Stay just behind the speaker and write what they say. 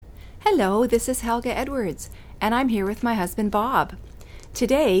Hello, this is Helga Edwards, and I'm here with my husband Bob.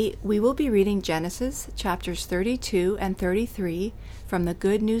 Today, we will be reading Genesis chapters 32 and 33 from the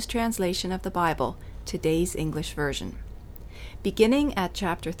Good News Translation of the Bible, today's English version. Beginning at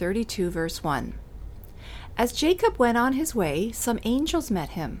chapter 32, verse 1. As Jacob went on his way, some angels met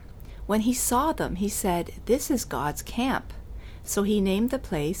him. When he saw them, he said, "This is God's camp." So he named the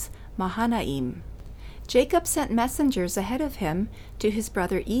place Mahanaim. Jacob sent messengers ahead of him to his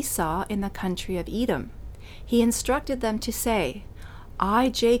brother Esau in the country of Edom. He instructed them to say, "I,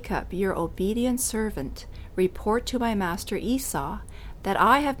 Jacob, your obedient servant, report to my master Esau that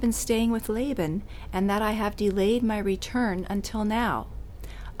I have been staying with Laban and that I have delayed my return until now.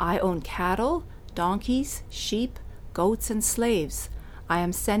 I own cattle, donkeys, sheep, goats, and slaves. I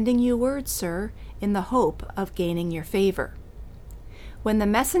am sending you word, sir, in the hope of gaining your favor." When the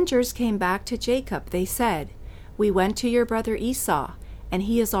messengers came back to Jacob, they said, "We went to your brother Esau, and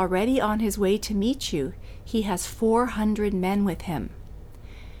he is already on his way to meet you. He has 400 men with him."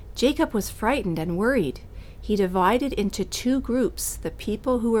 Jacob was frightened and worried. He divided into two groups the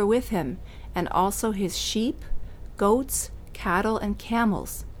people who were with him, and also his sheep, goats, cattle, and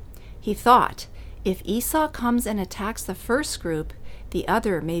camels. He thought, if Esau comes and attacks the first group, the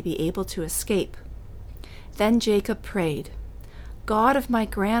other may be able to escape. Then Jacob prayed, "God of my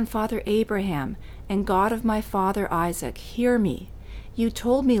grandfather Abraham and God of my father Isaac, hear me. You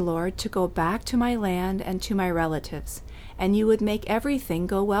told me, Lord, to go back to my land and to my relatives, and you would make everything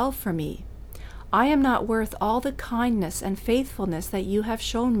go well for me. I am not worth all the kindness and faithfulness that you have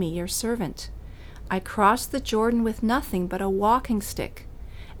shown me, your servant. I crossed the Jordan with nothing but a walking stick,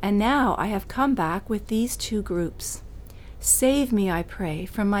 and now I have come back with these two groups. Save me, I pray,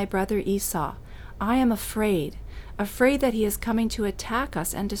 from my brother Esau. I am afraid that he is coming to attack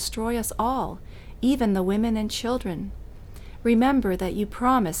us and destroy us all, even the women and children. Remember that you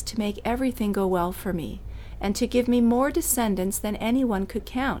promised to make everything go well for me, and to give me more descendants than anyone could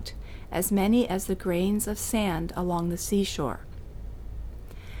count, as many as the grains of sand along the seashore."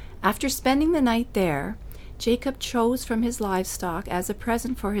 After spending the night there, Jacob chose from his livestock as a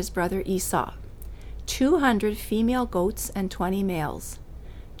present for his brother Esau 200 female goats and 20 males,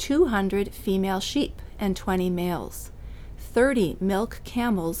 200 female sheep and 20 males, 30 milk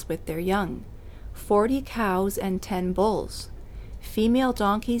camels with their young, 40 cows and 10 bulls, female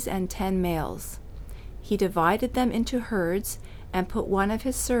donkeys and 10 males. He divided them into herds and put one of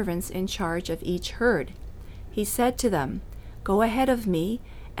his servants in charge of each herd. He said to them, "Go ahead of me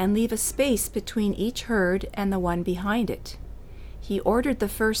and leave a space between each herd and the one behind it." He ordered the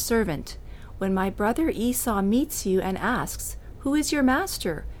first servant, "When my brother Esau meets you and asks, 'Who is your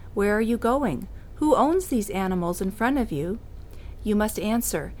master? Where are you going? Who owns these animals in front of you?' you must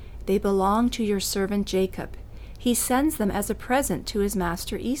answer, 'They belong to your servant Jacob. He sends them as a present to his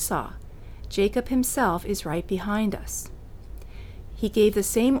master Esau. Jacob himself is right behind us.'" He gave the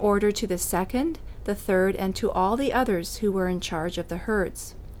same order to the second, the third, and to all the others who were in charge of the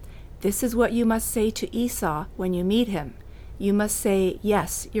herds. "This is what you must say to Esau when you meet him. You must say,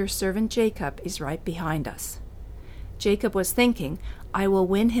 'Yes, your servant Jacob is right behind us.'" Jacob was thinking, "I will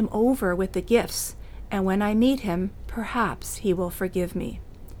win him over with the gifts, and when I meet him, perhaps he will forgive me."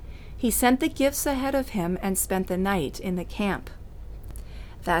 He sent the gifts ahead of him and spent the night in the camp.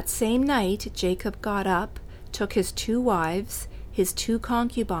 That same night Jacob got up, took his 2 wives, his 2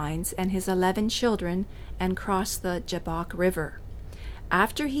 concubines, and his 11 children, and crossed the Jabbok River.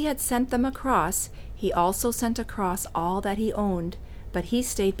 After he had sent them across, he also sent across all that he owned, but he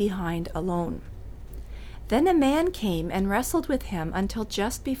stayed behind alone. Then a man came and wrestled with him until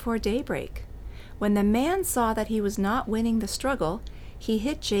just before daybreak. When the man saw that he was not winning the struggle, he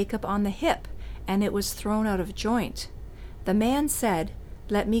hit Jacob on the hip, and it was thrown out of joint. The man said,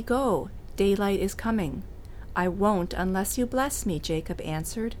 "Let me go, daylight is coming." "I won't unless you bless me," Jacob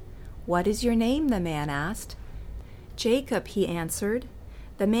answered. "What is your name?" the man asked. "Jacob," he answered.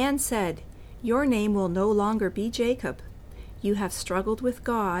 The man said, "Your name will no longer be Jacob. You have struggled with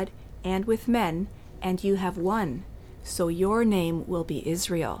God and with men, and you have won, so your name will be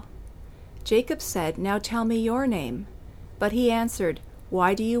Israel." Jacob said, "Now tell me your name." But he answered,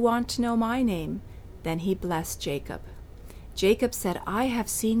 "Why do you want to know my name?" Then he blessed Jacob. Jacob said, "I have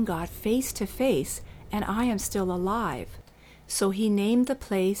seen God face to face, and I am still alive." So he named the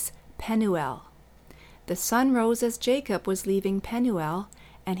place Penuel. The sun rose as Jacob was leaving Penuel,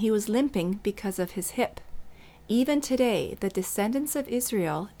 and he was limping because of his hip. Even today, the descendants of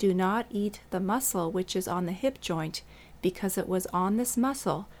Israel do not eat the muscle which is on the hip joint, because it was on this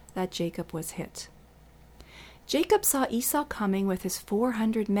muscle that Jacob was hit. Jacob saw Esau coming with his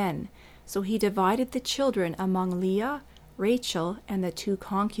 400 men, so he divided the children among Leah, Rachel, and the 2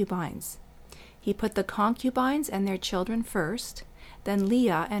 concubines. He put the concubines and their children first, then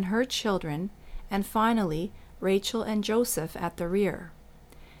Leah and her children, and finally Rachel and Joseph at the rear.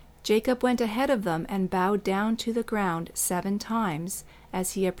 Jacob went ahead of them and bowed down to the ground 7 times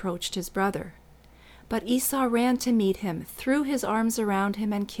as he approached his brother. But Esau ran to meet him, threw his arms around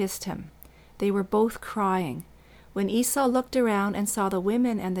him, and kissed him. They were both crying. When Esau looked around and saw the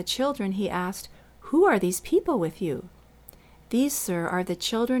women and the children, he asked, "Who are these people with you?" "These, sir, are the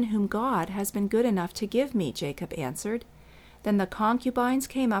children whom God has been good enough to give me," Jacob answered. Then the concubines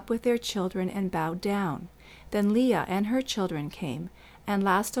came up with their children and bowed down. Then Leah and her children came, and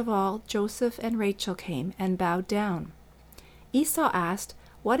last of all Joseph and Rachel came and bowed down. Esau asked,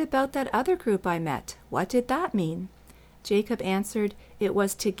 "What about that other group I met? What did that mean?" Jacob answered, "It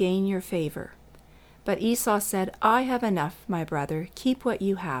was to gain your favor." But Esau said, "I have enough, my brother. Keep what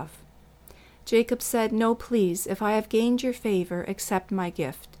you have." Jacob said, "No, please, if I have gained your favor, accept my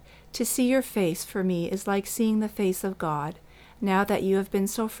gift. To see your face for me is like seeing the face of God, now that you have been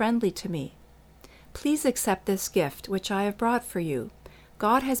so friendly to me. Please accept this gift which I have brought for you.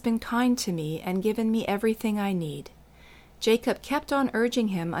 God has been kind to me and given me everything I need." Jacob kept on urging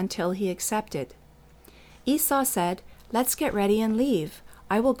him until he accepted. Esau said, "Let's get ready and leave.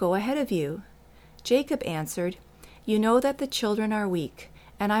 I will go ahead of you." Jacob answered, "You know that the children are weak,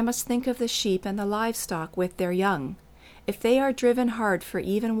 and I must think of the sheep and the livestock with their young. If they are driven hard for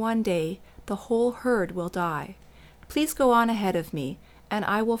even one day, the whole herd will die. Please go on ahead of me, and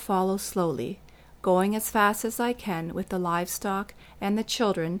I will follow slowly, going as fast as I can with the livestock and the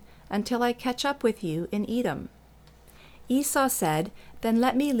children until I catch up with you in Edom." Esau said, "Then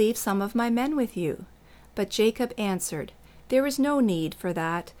let me leave some of my men with you." But Jacob answered, "There is no need for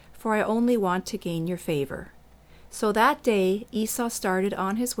that, for I only want to gain your favor." So that day Esau started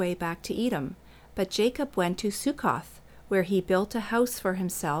on his way back to Edom, but Jacob went to Succoth, where he built a house for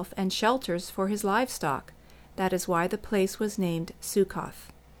himself and shelters for his livestock. That is why the place was named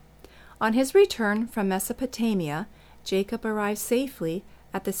Succoth. On his return from Mesopotamia, Jacob arrived safely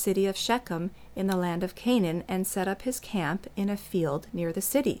at the city of Shechem in the land of Canaan and set up his camp in a field near the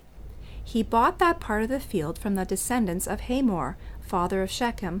city. He bought that part of the field from the descendants of Hamor, father of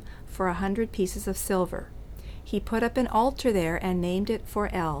Shechem, for 100 pieces of silver. He put up an altar there and named it for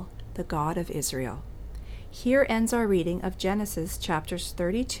El, the God of Israel. Here ends our reading of Genesis chapters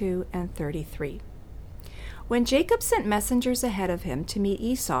 32 and 33. When Jacob sent messengers ahead of him to meet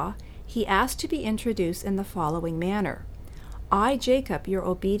Esau, he asked to be introduced in the following manner. "I, Jacob, your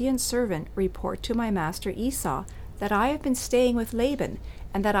obedient servant, report to my master Esau that I have been staying with Laban,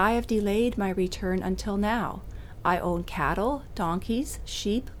 and that I have delayed my return until now. I own cattle, donkeys,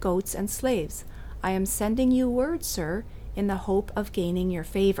 sheep, goats, and slaves. I am sending you word, sir, in the hope of gaining your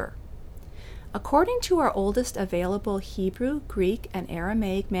favor." According to our oldest available Hebrew, Greek, and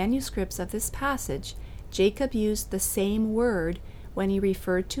Aramaic manuscripts of this passage, Jacob used the same word when he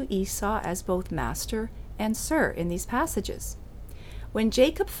referred to Esau as both master and sir in these passages. When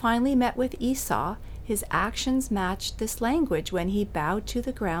Jacob finally met with Esau, his actions matched this language when he bowed to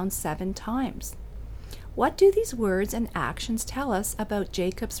the ground 7 times. What do these words and actions tell us about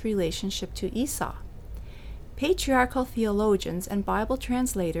Jacob's relationship to Esau? Patriarchal theologians and Bible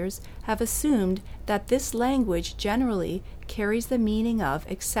translators have assumed that this language generally carries the meaning of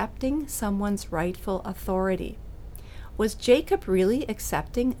accepting someone's rightful authority. Was Jacob really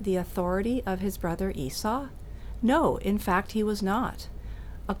accepting the authority of his brother Esau? No, in fact, he was not.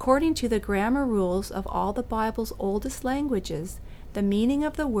 According to the grammar rules of all the Bible's oldest languages, the meaning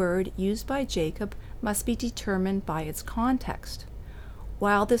of the word used by Jacob must be determined by its context.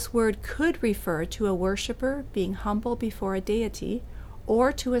 While this word could refer to a worshiper being humble before a deity,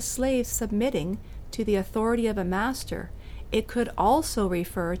 or to a slave submitting to the authority of a master, it could also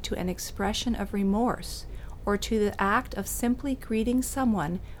refer to an expression of remorse, or to the act of simply greeting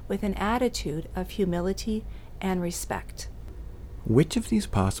someone with an attitude of humility and respect. Which of these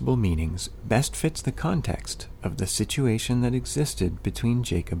possible meanings best fits the context of the situation that existed between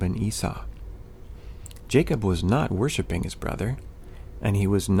Jacob and Esau? Jacob was not worshiping his brother, and he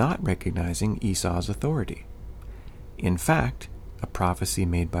was not recognizing Esau's authority. In fact, a prophecy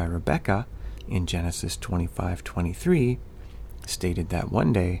made by Rebekah in Genesis 25:23 stated that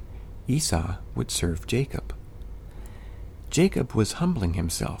one day Esau would serve Jacob. Jacob was humbling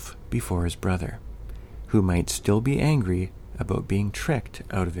himself before his brother, who might still be angry about being tricked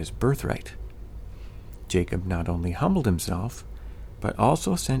out of his birthright. Jacob not only humbled himself, but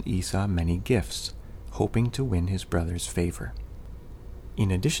also sent Esau many gifts, hoping to win his brother's favor.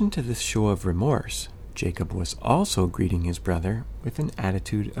 In addition to this show of remorse, Jacob was also greeting his brother with an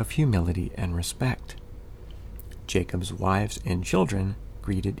attitude of humility and respect. Jacob's wives and children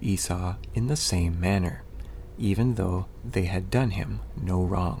greeted Esau in the same manner, even though they had done him no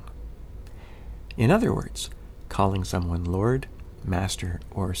wrong. In other words, calling someone Lord, Master,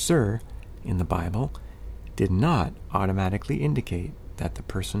 or Sir in the Bible did not automatically indicate that the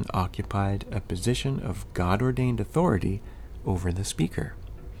person occupied a position of God-ordained authority over the speaker.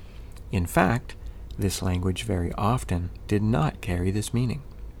 In fact, this language very often did not carry this meaning.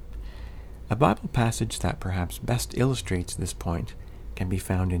 A Bible passage that perhaps best illustrates this point can be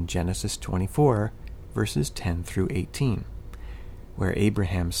found in Genesis 24, verses 10 through 18, where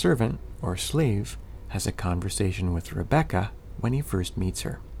Abraham's servant, or slave, has a conversation with Rebekah when he first meets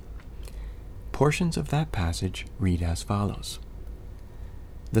her. Portions of that passage read as follows.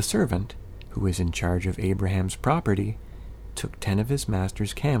 The servant, who is in charge of Abraham's property, took 10 of his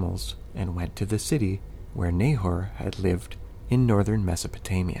master's camels and went to the city where Nahor had lived in northern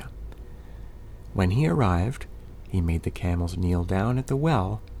Mesopotamia. When he arrived, he made the camels kneel down at the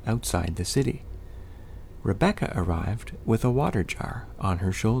well outside the city. Rebekah arrived with a water jar on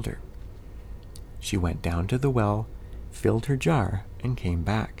her shoulder. She went down to the well, filled her jar, and came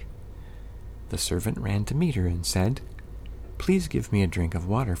back. The servant ran to meet her and said, "Please give me a drink of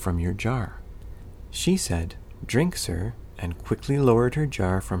water from your jar." She said, "Drink, sir," and quickly lowered her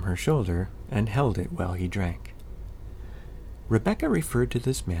jar from her shoulder and held it while he drank. Rebekah referred to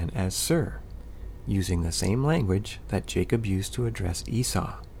this man as Sir, using the same language that Jacob used to address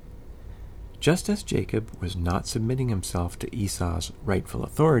Esau. Just as Jacob was not submitting himself to Esau's rightful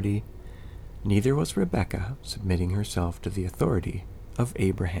authority, neither was Rebekah submitting herself to the authority of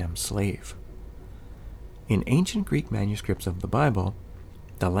Abraham's slave. In ancient Greek manuscripts of the Bible,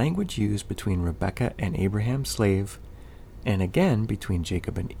 the language used between Rebekah and Abraham's slave, and again between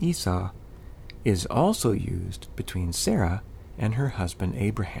Jacob and Esau, is also used between Sarah and her husband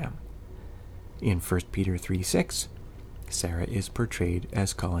Abraham. In 1 Peter 3:6, Sarah is portrayed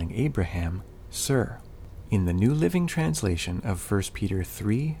as calling Abraham Sir. In the New Living Translation of 1 Peter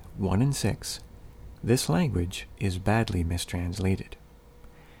 3:1 and 6, this language is badly mistranslated.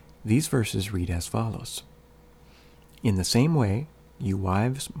 These verses read as follows. In the same way, you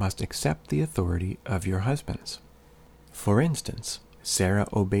wives must accept the authority of your husbands. For instance, Sarah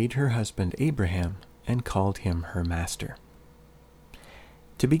obeyed her husband Abraham and called him her master.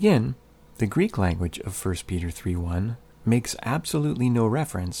 To begin, the Greek language of 1 Peter 3:1 makes absolutely no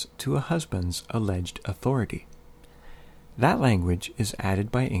reference to a husband's alleged authority. That language is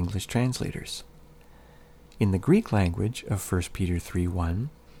added by English translators. In the Greek language of 1 Peter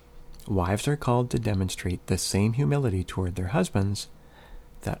 3:1, wives are called to demonstrate the same humility toward their husbands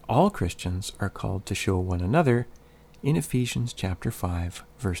that all Christians are called to show one another in Ephesians chapter 5,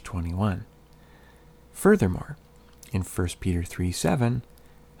 verse 21. Furthermore, in 1 Peter 3:7,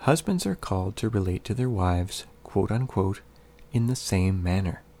 husbands are called to relate to their wives, quote-unquote, in the same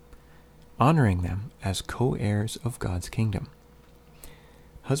manner, honoring them as co-heirs of God's kingdom.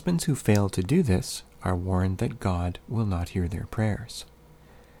 Husbands who fail to do this are warned that God will not hear their prayers.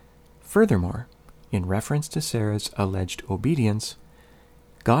 Furthermore, in reference to Sarah's alleged obedience,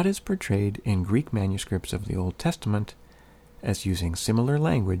 God is portrayed in Greek manuscripts of the Old Testament as using similar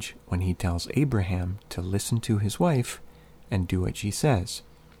language when he tells Abraham to listen to his wife and do what she says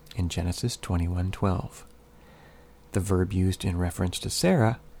in Genesis 21:12. The verb used in reference to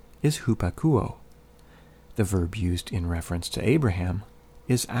Sarah is hupakuo. The verb used in reference to Abraham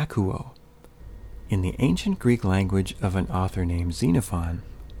is akuo. In the ancient Greek language of an author named Xenophon,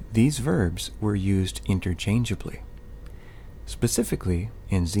 these verbs were used interchangeably. Specifically,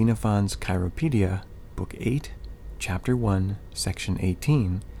 in Xenophon's Chiropedia, Book 8, Chapter 1, Section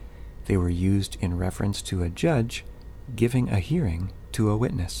 18, they were used in reference to a judge giving a hearing to a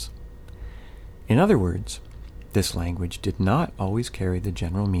witness. In other words, this language did not always carry the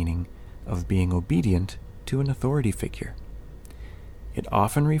general meaning of being obedient to an authority figure. It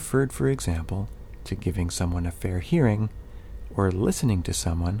often referred, for example, to giving someone a fair hearing or listening to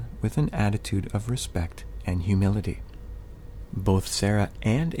someone with an attitude of respect and humility. Both Sarah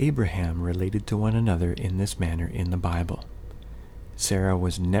and Abraham related to one another in this manner in the Bible. Sarah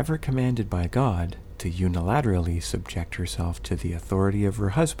was never commanded by God to unilaterally subject herself to the authority of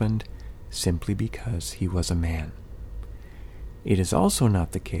her husband simply because he was a man. It is also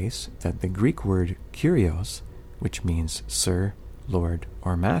not the case that the Greek word kurios, which means sir, lord,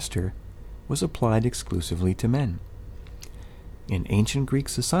 or master, was applied exclusively to men. In ancient Greek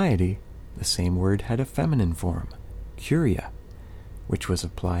society, the same word had a feminine form, kuria, which was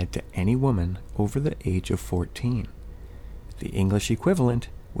applied to any woman over the age of 14. The English equivalent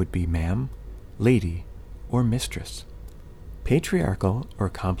would be ma'am, lady, or mistress. Patriarchal or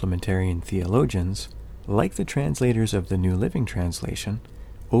complementarian theologians like the translators of the New Living Translation,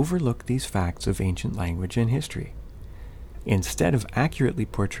 overlook these facts of ancient language and history. Instead of accurately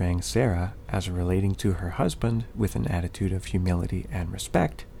portraying Sarah as relating to her husband with an attitude of humility and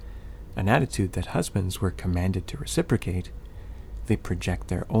respect, an attitude that husbands were commanded to reciprocate, they project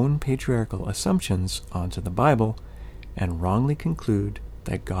their own patriarchal assumptions onto the Bible and wrongly conclude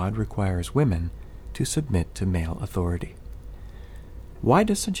that God requires women to submit to male authority. Why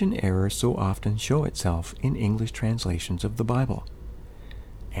does such an error so often show itself in English translations of the Bible?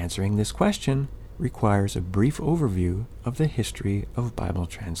 Answering this question requires a brief overview of the history of Bible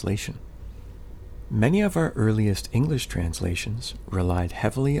translation. Many of our earliest English translations relied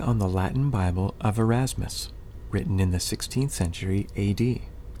heavily on the Latin Bible of Erasmus, written in the 16th century AD.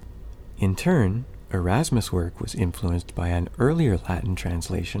 In turn, Erasmus' work was influenced by an earlier Latin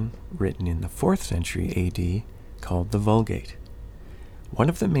translation written in the 4th century AD called the Vulgate. One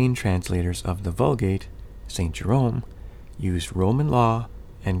of the main translators of the Vulgate, St. Jerome, used Roman law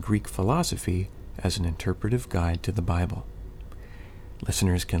and Greek philosophy as an interpretive guide to the Bible.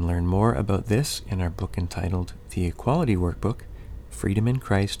 Listeners can learn more about this in our book entitled The Equality Workbook, Freedom in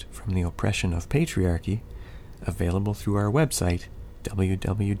Christ from the Oppression of Patriarchy, available through our website,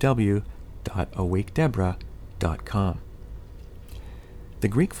 www.awakedeborah.com. The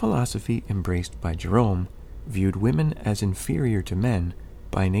Greek philosophy embraced by Jerome viewed women as inferior to men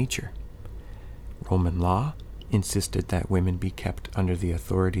by nature. Roman law insisted that women be kept under the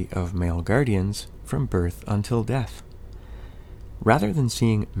authority of male guardians from birth until death. Rather than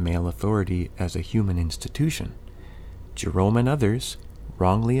seeing male authority as a human institution, Jerome and others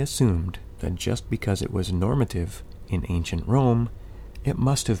wrongly assumed that just because it was normative in ancient Rome, it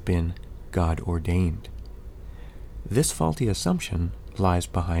must have been God-ordained. This faulty assumption lies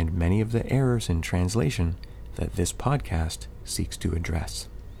behind many of the errors in translation that this podcast seeks to address.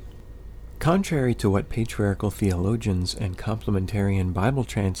 Contrary to what patriarchal theologians and complementarian Bible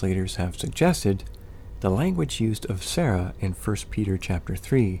translators have suggested, the language used of Sarah in 1 Peter chapter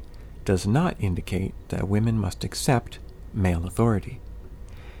 3 does not indicate that women must accept male authority.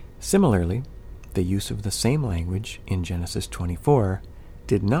 Similarly, the use of the same language in Genesis 24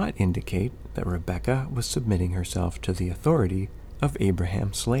 did not indicate that Rebekah was submitting herself to the authority of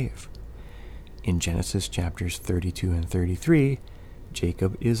Abraham's slave. In Genesis chapters 32 and 33,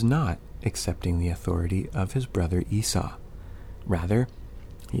 Jacob is not accepting the authority of his brother Esau. Rather,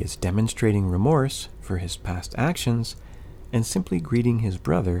 he is demonstrating remorse for his past actions and simply greeting his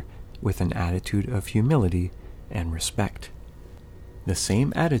brother with an attitude of humility and respect. The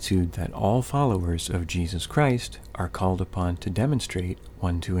same attitude that all followers of Jesus Christ are called upon to demonstrate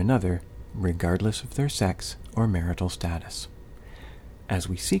one to another, regardless of their sex or marital status. As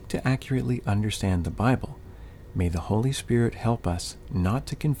we seek to accurately understand the Bible, may the Holy Spirit help us not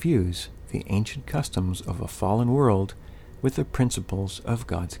to confuse the ancient customs of a fallen world with the principles of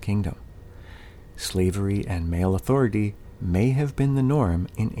God's kingdom. Slavery and male authority may have been the norm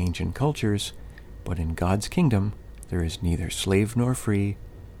in ancient cultures, but in God's kingdom there is neither slave nor free,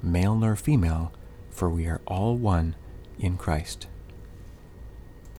 male nor female, for we are all one in Christ.